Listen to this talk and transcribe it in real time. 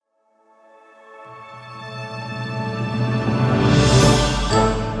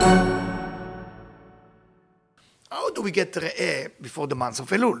do we get Re'eh before the month of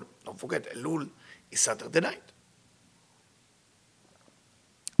Elul? Don't forget, Elul is Saturday night.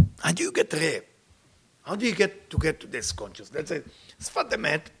 How do you get Re'eh? How do you get to this consciousness? Let's say, Sfat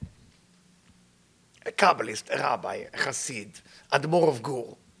Emet, a Kabbalist, a rabbi, a Chassid, Admor of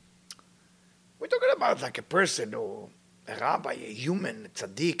Gur. We're talking about like a person or a rabbi, a human, a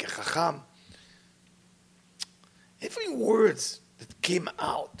tzaddik, a chacham. Every words that came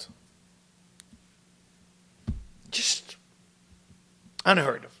out, just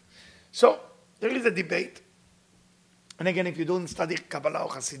unheard of. So, there is a debate. And again, if you don't study Kabbalah or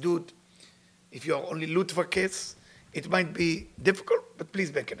Chassidut, if you are only Lutvakis, it might be difficult, but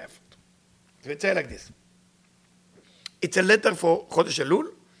please make an effort. So it's like this. It's a letter for Chodesh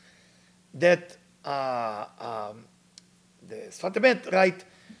Elul that the Sfat Emet write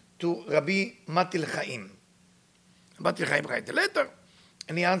to Rabbi Matil Chaim. Matil Chaim write the letter,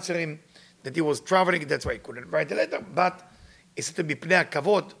 and he answered him that he was traveling, that's why he couldn't write the letter, but he said to me, Pnei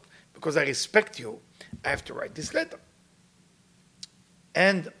HaKavod, because I respect you, I have to write this letter.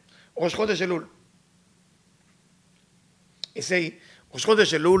 And Rosh Chodesh Elul. He say, Rosh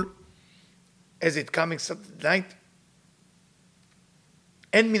Chodesh Elul, as it coming Saturday night,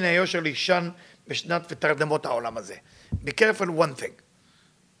 אין מן היושר לישן בשנת ותרדמות העולם הזה. Be careful one thing.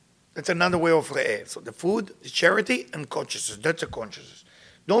 That's another way of Re'eh. So the food, the charity, and consciousness. That's a consciousness.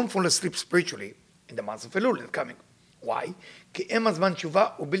 Don't fall asleep spiritually in the month of Elul that's coming. Why? כי אם הזמן תשובה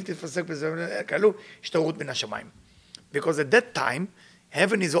הוא בלתי תפסק בזמן כאלו, השתערות מן השמיים. Because at that time,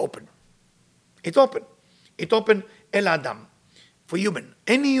 heaven is open. It's open. It's open El Adam. For human.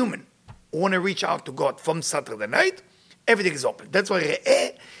 Any human who want to reach out to God from Saturday night, everything is open. That's why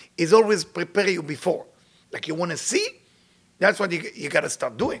Re'eh is always prepare you before. Like you want to see, that's what you got to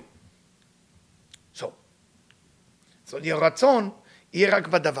start doing. So your רצון יהיה רק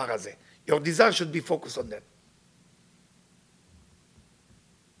בדבר הזה. Your desire should be focused on that.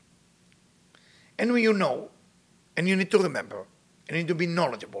 And when you know, and you need to remember, and you need to be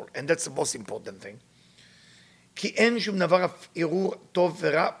knowledgeable, and that's the most important thing, כי אין שום דבר ערעור טוב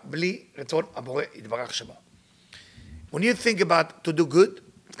ורע בלי רצון הבורא יתברך שמו. When you think about to do good,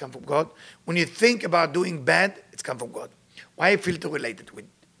 it's come from God. When you think about doing bad, it's come from God. Why I feel to relate it with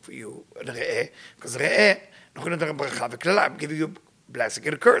for you, Re'eh? Because Re'eh, I'm giving you blessing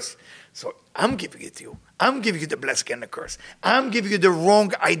and a curse. So I'm giving it to you. I'm giving you the blessing and the curse. I'm giving you the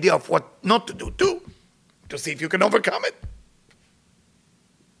wrong idea of what not to do too, to see if you can overcome it.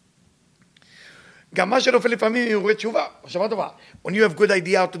 גם מה שנופל לפעמים יורד תשובה, מחשבה טובה. When you have good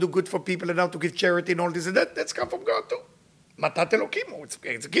idea how to do good for people and how to give charity and all this and that, that's come from God too. מתת אלוקים,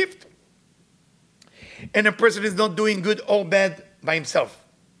 it's a gift. And a person is not doing good or bad by himself.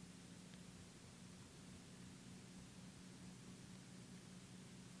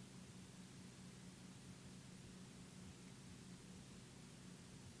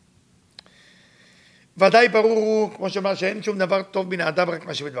 ודאי ברור הוא, כמו שאומר, שאין שום דבר טוב מן האדם רק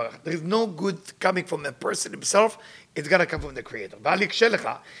מה שמתברך. There is no good coming from a person himself, it's gonna come from the creator. ואל יקשה לך,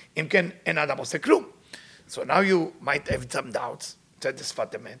 אם כן אין האדם עושה כלום. So now you might have some doubts, said the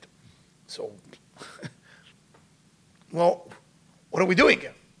Sfat Emet. So, well, what are we doing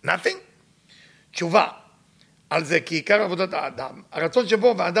here? Nothing? תשובה, על זה כי עיקר עבודת האדם, הרצון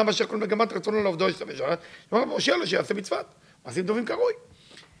שבו והאדם אשר כל מגמת רצונו לעובדו ישתמש, הוא מושיע לו שיעשה מצוות, מעשים טובים קרוי.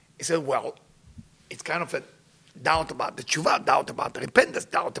 He said, well, it's kind of a doubt about the tshuva, doubt about the repentance,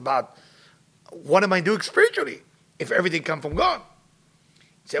 doubt about what am I doing spiritually if everything comes from God.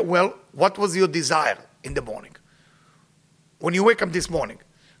 He said, well, what was your desire in the morning? When you wake up this morning,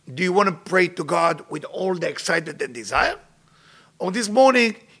 do you want to pray to God with all the excitement and desire? Or this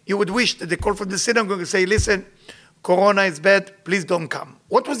morning, you would wish that they call from the synagogue and say, listen, Corona is bad, please don't come.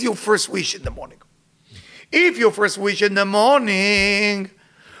 What was your first wish in the morning? If your first wish in the morning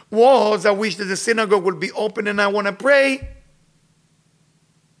was, I wish that the synagogue will be open and I want to pray,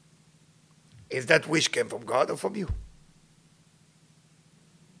 is that wish came from God or from you?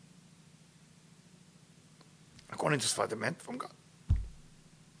 According to Sfat Emet, from God.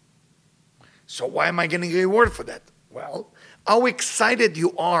 So why am I getting a reward for that? Well, how excited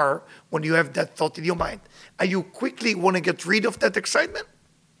you are when you have that thought in your mind. Are you quickly want to get rid of that excitement?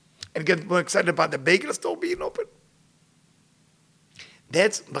 And get more excited about the bagel store being open?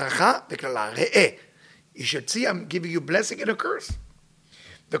 That's bracha v'klala, re'eh. You should see I'm giving you blessing and a curse.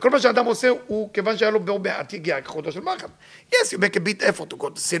 וכל מה שאדם עושה הוא כיוון שהיה לו בור מעט יגיע כחודו של מחט. Yes, you make a bit effort to go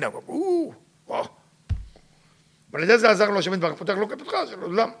to synagogue. Wow. אבל לדעת זה עזר לו השם יתברך, פותח לו כפתחה של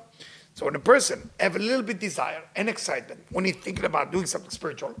עולם. So when a person have a little bit desire and excitement, when he's thinking about doing something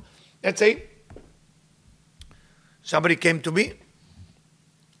spiritual, let's say, somebody came to me,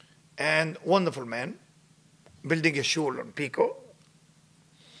 and wonderful man, building a shul on Pico,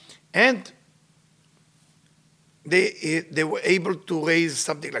 and they were able to raise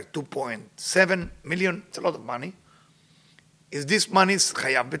something like 2.7 million. It's a lot of money. Is this money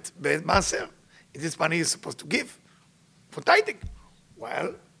chayav b'maser? Is this money supposed to give for tithing?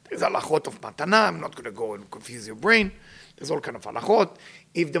 Well, there's halachot of matana. I'm not going to go and confuse your brain. There's all kind of halachot.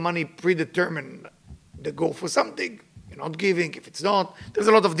 If the money predetermined, they go for something. You're not giving. If it's not, there's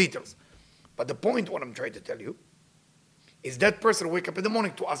a lot of details. But the point, what I'm trying to tell you, is that person wake up in the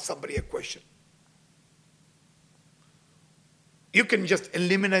morning to ask somebody a question. You can just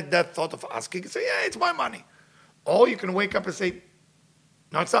eliminate that thought of asking and say, yeah, it's my money. Or you can wake up and say,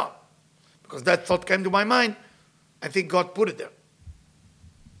 no, it's not. Because that thought came to my mind. I think God put it there.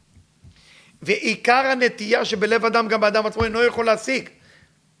 ועיקר הנטייה שבלב אדם גם באדם עצמו אינו יכול להשיג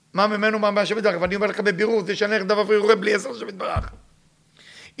מה ממנו מה מהשם יתברך. ואני אומר לך בבירור, זה שאני דבר ויורה בלי עזר השם יתברך.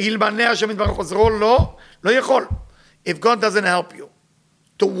 אלמלא השם יתברך עוזרו לא יכול. If God doesn't help you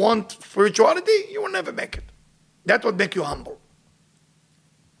to want spirituality, you will never make it. That's what makes you humble.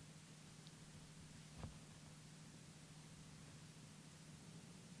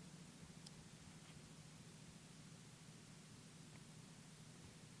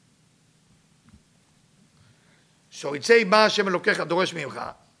 So it say, מה השם אלוקיך דורש ממך?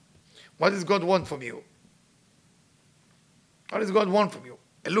 What does God want from you? What does God want from you?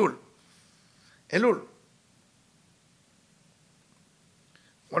 Elul. Elul.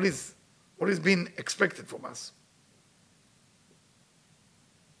 What is being expected from us?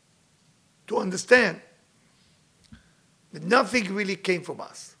 To understand that nothing really came from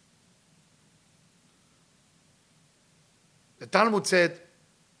us. The Talmud said,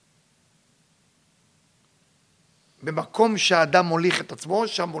 במקום שהאדם מוליך את עצמו,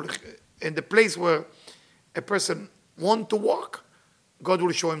 שם מוליך, in the place where a person want to walk, God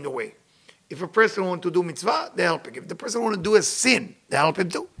will show him the way. If a person want to do mitzvah, they help him. If the person want to do a sin, they help him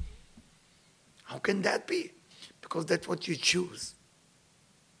too. How can that be? Because that's what you choose.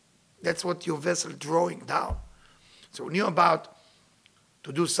 That's what your vessel drawing down. So when you're about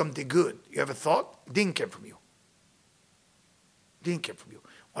to do something good, you have a thought, it didn't come from you. Didn't come from you.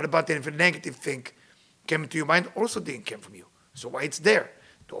 What about if a negative thing came into your mind, also didn't come from you. So why it's there?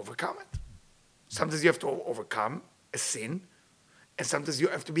 To overcome it. Sometimes you have to overcome a sin, and sometimes you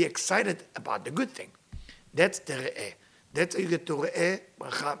have to be excited about the good thing. That's the re'eh. That's how you get to re'eh,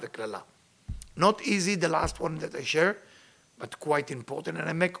 bracha, v'klala. Not easy, the last one that I share, but quite important, and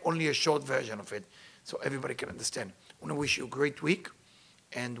I make only a short version of it, so everybody can understand. I want to wish you a great week,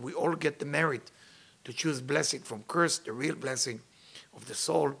 and we all get the merit to choose blessing from curse, the real blessing of the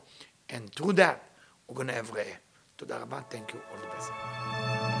soul, and through that, we're going to have re'eh. תודה רבה, thank you, all the best.